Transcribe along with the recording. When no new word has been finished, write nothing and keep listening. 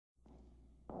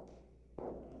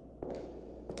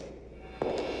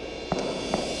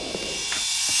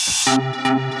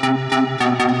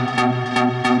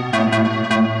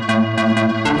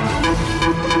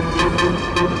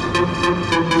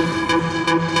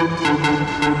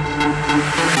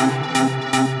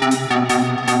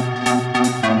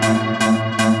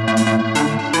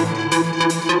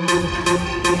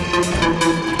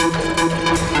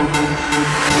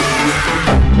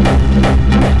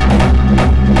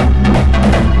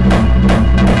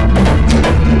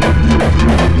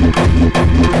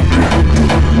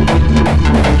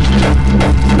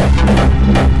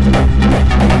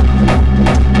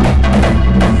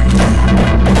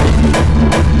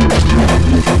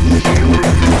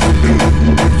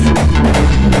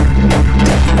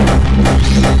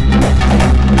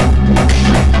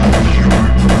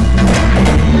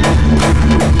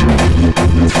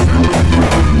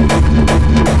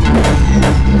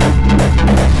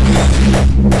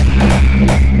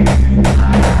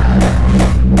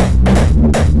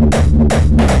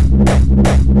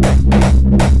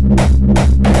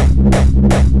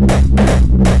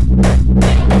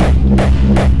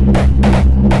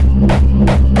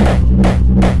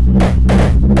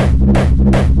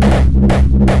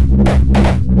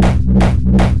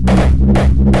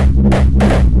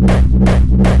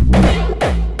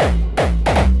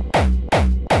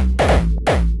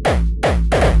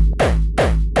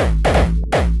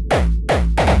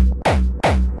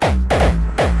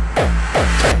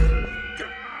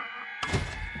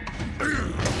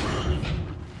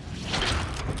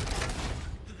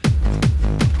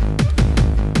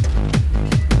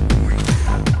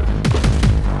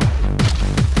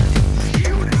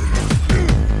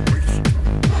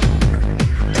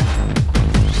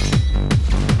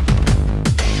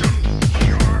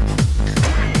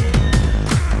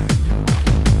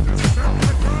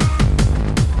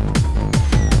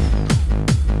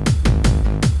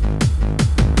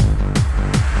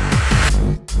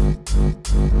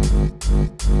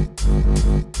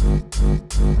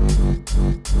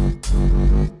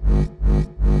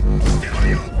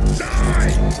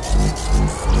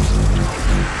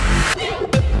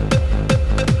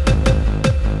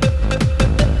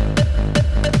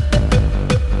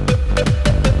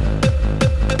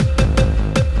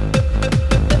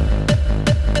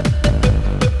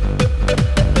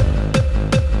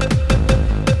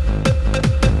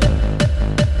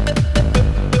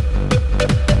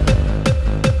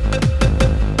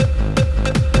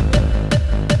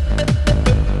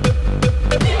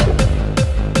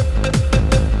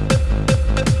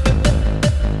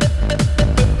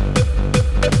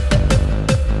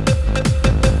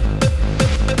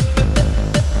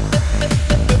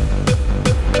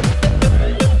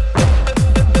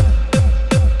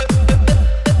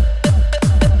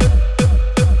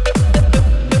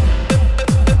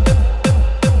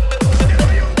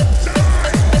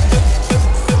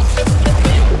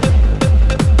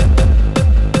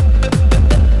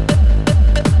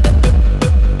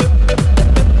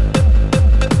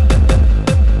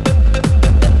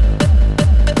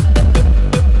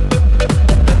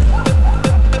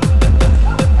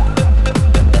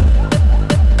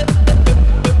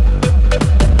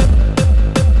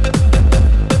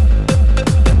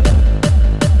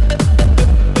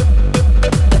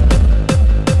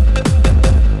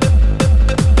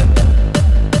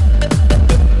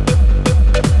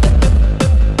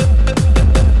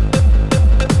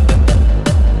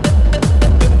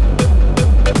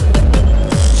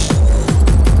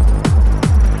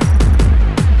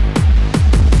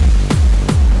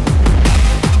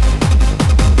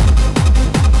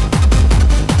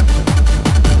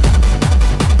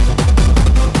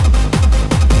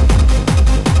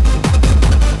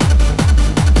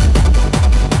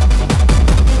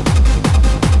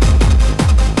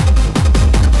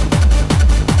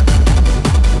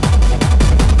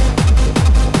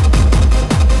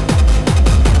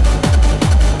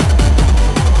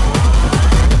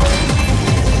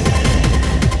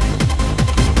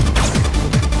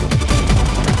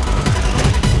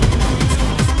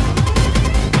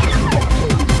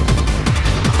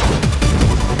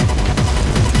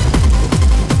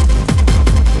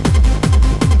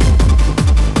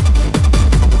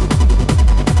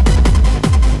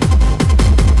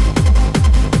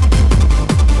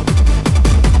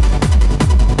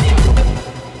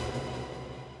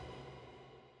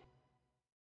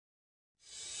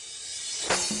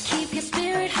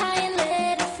spirit high and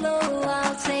let it flow.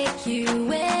 I'll take you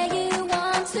where you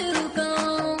want to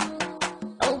go.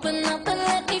 Open up and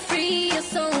let me free your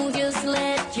soul. Just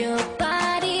let your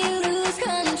body lose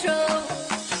control.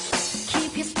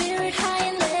 Keep your spirit high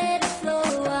and let it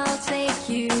flow. I'll take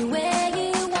you where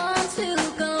you want to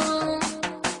go.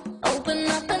 Open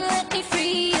up and let me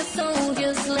free your soul.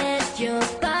 Just let your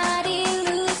body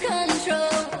lose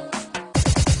control.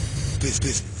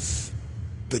 This,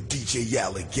 the DJ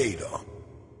Alligator.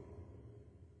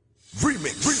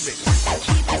 Remix.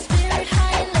 Keep your spirit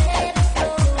high and let it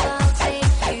flow. I'll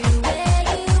take you where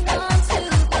you want to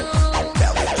go.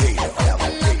 Alligator.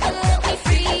 Open up and let me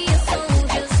free your soul.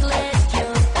 Just let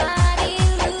your body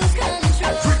lose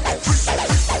control.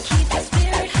 Keep your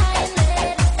spirit high and let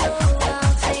it flow.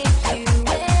 I'll take you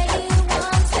where you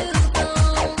want to go.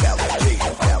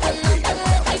 Alligator. Open up and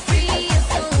let me free your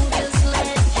soul. Just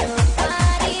let your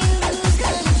body lose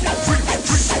control.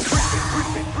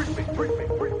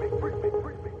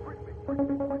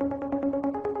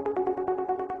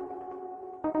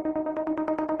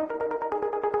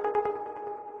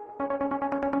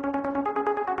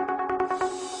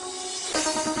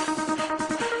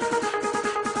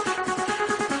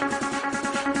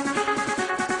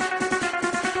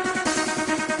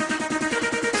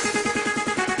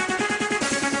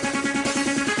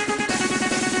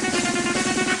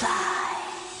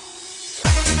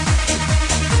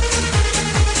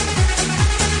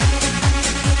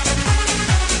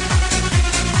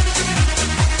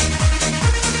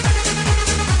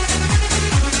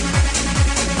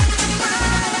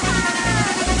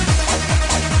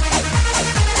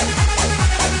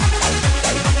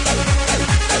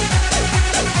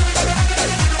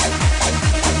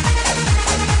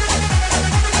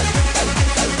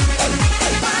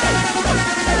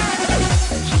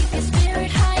 Keep your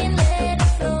spirit high and let it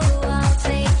flow. I'll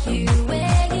take you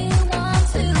where you want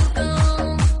to go.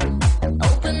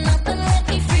 Open up and let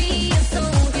me free your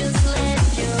soul. Just let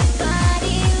your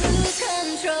body lose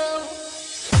control.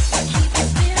 Keep your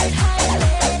spirit high and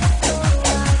let it flow.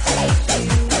 I'll take you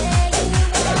where you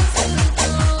want to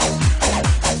go.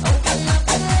 Open up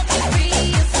and let me free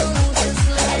your soul. Just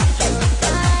let your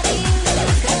body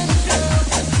lose control.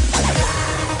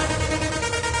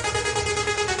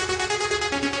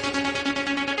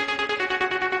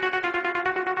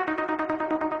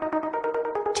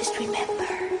 Just remember.